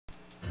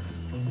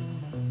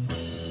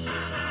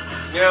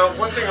Now,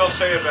 one thing I'll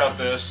say about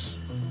this,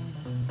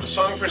 the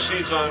song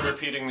proceeds on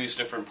repeating these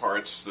different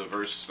parts, the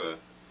verse, the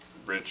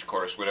bridge,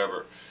 chorus,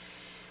 whatever.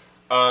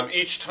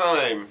 Each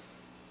time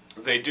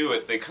they do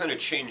it, they kind of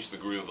change the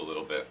groove a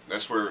little bit.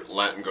 That's where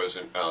Latin goes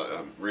in,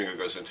 Ringo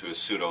goes into a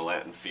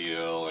pseudo-Latin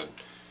feel, and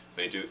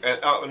they do. And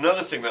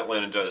another thing that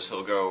Lennon does,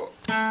 he'll go,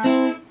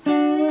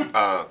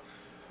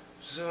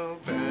 so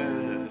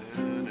bad,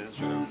 it's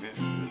so good.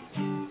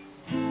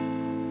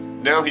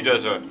 Now he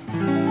does a,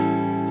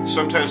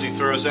 sometimes he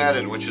throws that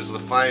in, which is the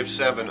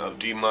 5/7 of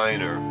D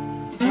minor.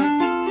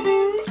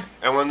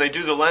 And when they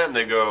do the Latin,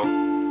 they go,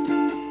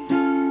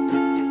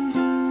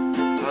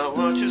 I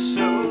want you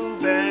so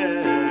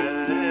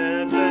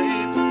bad,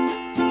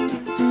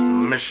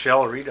 babe.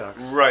 Michelle Redux.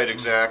 Right,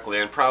 exactly.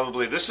 And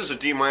probably, this is a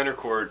D minor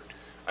chord.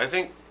 I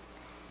think,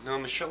 no,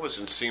 Michelle was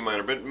in C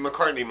minor, but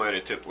McCartney might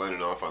have tipped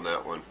Lennon off on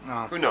that one.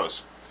 Oh. Who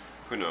knows?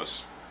 Who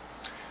knows?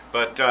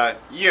 But,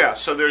 yeah,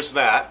 so there's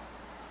that.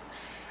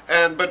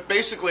 But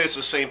basically it's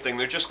the same thing.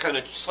 They're just kind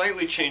of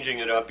slightly changing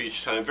it up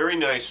each time. Very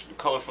nice,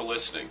 colorful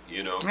listening,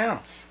 you know? Yeah.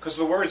 Because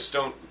the words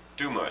don't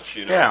do much,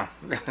 you know? Yeah.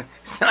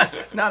 It's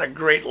not a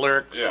great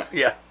lyrics. Yeah.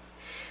 Yeah.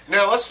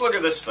 Now let's look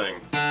at this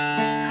thing.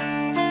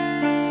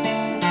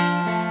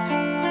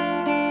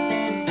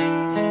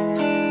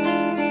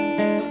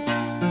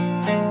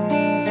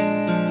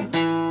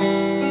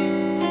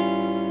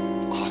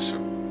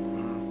 Awesome.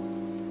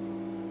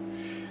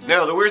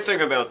 Now the weird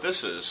thing about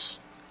this is,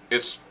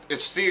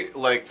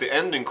 the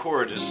ending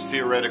chord is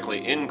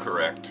theoretically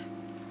incorrect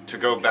to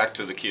go back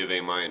to the key of A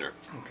minor.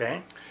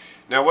 Okay.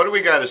 Now what do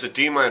we got as a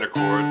D minor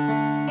chord?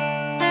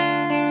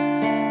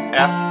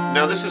 F.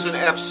 Now this is an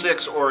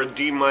F6 or a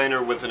D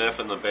minor with an F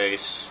in the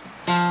bass.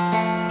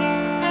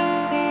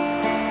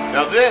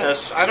 Now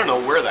this, I don't know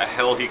where the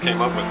hell he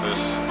came up with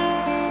this.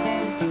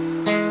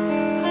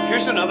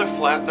 Here's another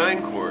flat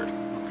 9 chord.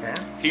 Okay.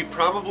 He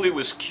probably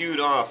was cued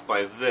off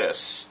by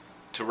this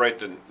to write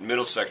the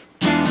middle section.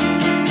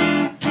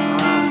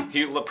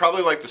 He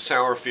probably liked the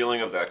sour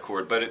feeling of that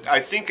chord, but I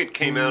think it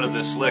came out of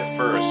this lick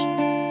first.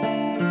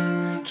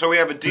 So we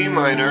have a D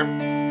minor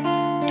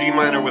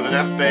with an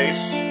F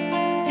bass,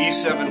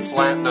 E7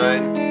 flat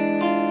 9,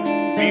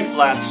 B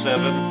flat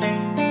 7,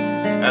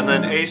 and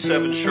then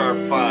A7 sharp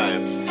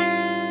 5.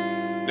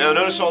 Now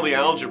notice all the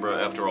algebra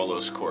after all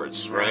those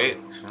chords, right?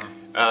 Sure.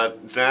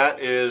 That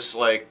is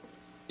like,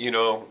 you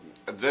know,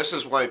 this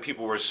is why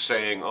people were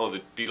saying, oh,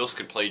 the Beatles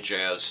could play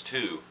jazz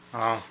too.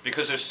 Oh.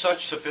 Because there's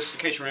such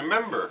sophistication.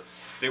 Remember,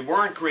 they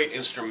weren't great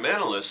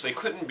instrumentalists. They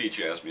couldn't be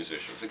jazz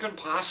musicians. They couldn't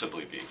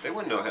possibly be. They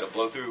wouldn't know how to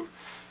blow through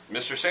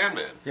Mr.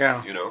 Sandman.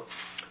 Yeah. You know?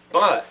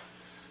 But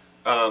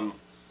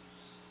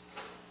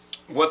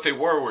what they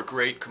were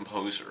great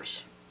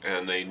composers.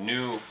 And they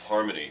knew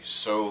harmony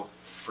so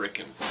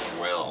frickin'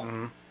 well.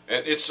 Mm-hmm.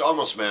 And it's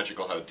almost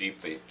magical how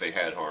deep they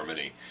had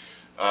harmony.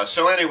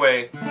 So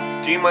anyway,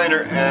 D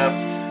minor, F.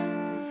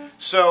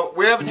 So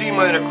we have a D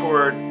minor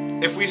chord.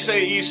 If we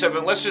say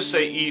E7, let's just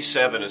say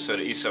E7 instead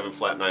of E7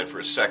 flat 9 for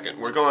a second.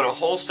 We're going a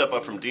whole step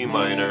up from D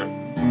minor.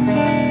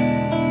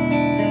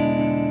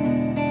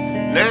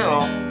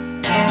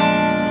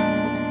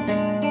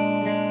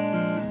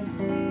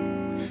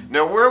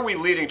 Now where are we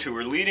leading to?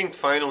 We're leading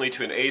finally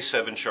to an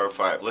A7 sharp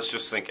 5. Let's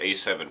just think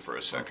A7 for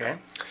a second. Okay.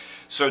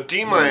 So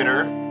D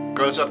minor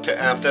goes up to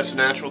F. That's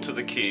natural to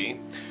the key.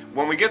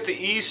 When we get to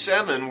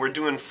E7, we're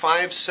doing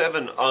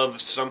 5/7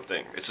 of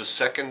something. It's a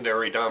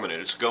secondary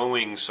dominant. It's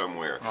going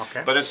somewhere.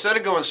 Okay. But instead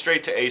of going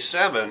straight to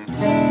A7,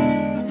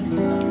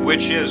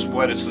 which is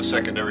what it's the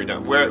secondary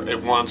dominant, where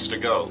it wants to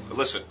go.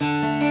 Listen.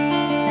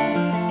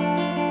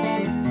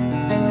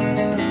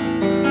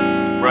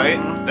 Right?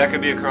 That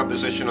could be a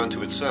composition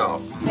unto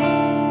itself.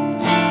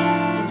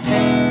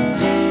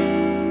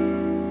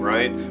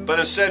 Right? But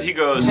instead he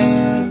goes...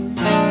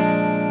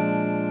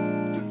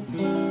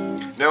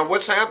 Now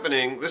what's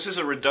happening, this is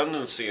a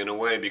redundancy in a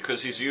way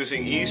because he's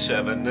using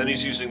E7, then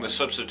he's using the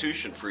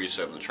substitution for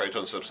E7, the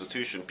tritone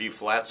substitution, B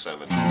flat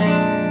 7.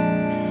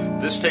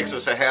 This takes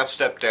us a half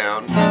step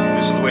down.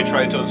 This is the way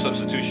tritone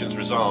substitution is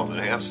resolved in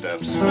half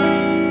steps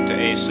to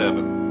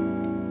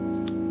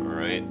A7.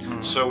 Alright,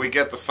 so we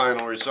get the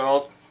final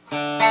result.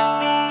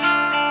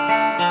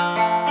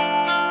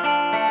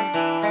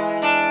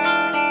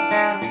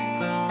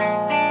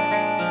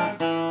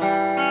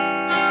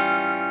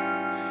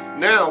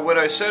 Now, what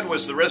I said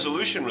was the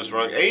resolution was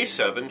wrong.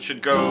 A7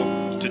 should go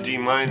to D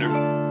minor.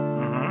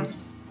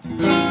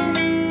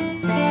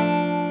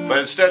 But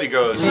instead he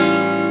goes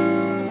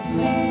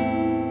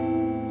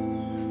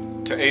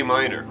to A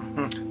minor.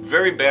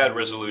 Very bad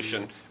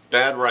resolution,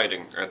 bad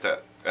writing at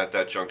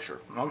that juncture.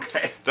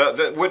 Okay.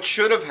 What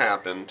should have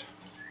happened,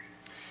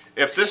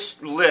 if this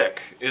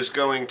lick is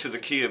going to the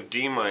key of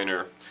D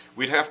minor,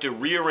 we'd have to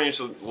rearrange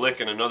the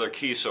lick in another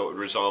key so it would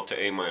resolve to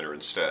A minor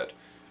instead.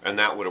 And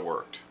that would have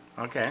worked.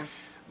 Okay.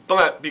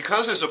 But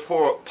because there's a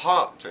pause,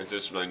 this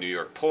is my New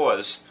York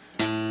pause,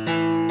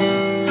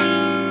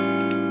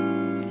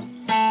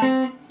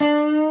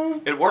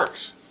 it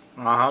works.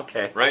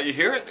 Okay. Right? You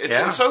hear it? It's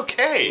Yeah.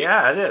 okay.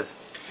 Yeah, it is.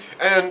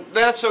 And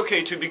that's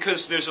okay too,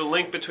 because there's a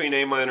link between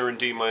A minor and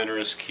D minor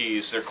as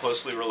keys. They're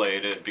closely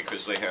related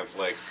because they have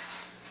like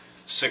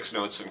 6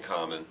 notes in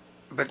common.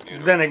 But You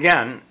know. then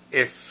again,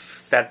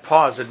 if that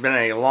pause had been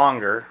any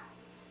longer,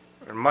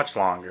 or much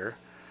longer,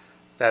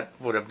 that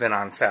would have been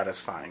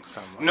unsatisfying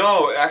somewhat.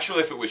 No, actually,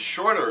 if it was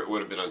shorter, it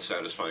would have been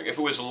unsatisfying. If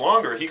it was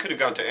longer, he could have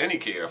gone to any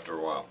key after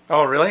a while.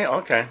 Oh, really?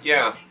 Okay.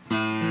 Yeah.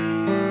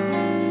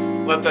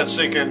 Let that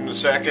sink in a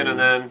second, and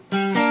then,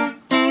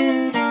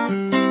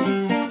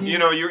 you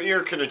know, your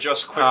ear can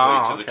adjust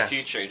quickly to the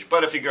key change.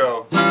 But if you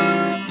go,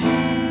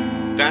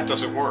 that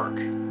doesn't work.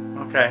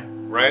 Okay.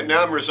 Right?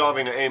 Now I'm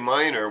resolving an A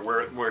minor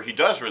where he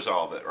does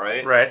resolve it,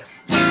 right? Right.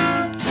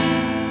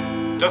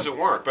 Doesn't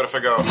work. But if I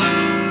go,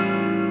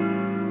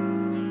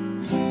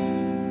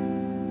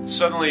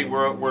 suddenly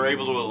we're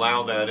able to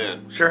allow that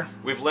in. Sure.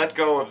 We've let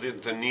go of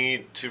the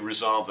need to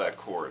resolve that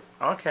chord.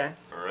 Okay.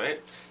 All right.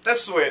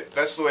 That's the way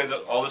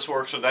that all this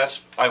works. And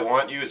that's "I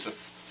Want You." It's a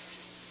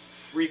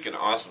freaking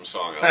awesome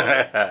song. I love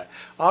it.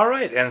 All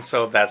right, and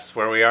so that's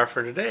where we are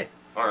for today.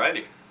 All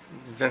righty.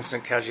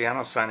 Vincent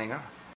Caggiano signing off.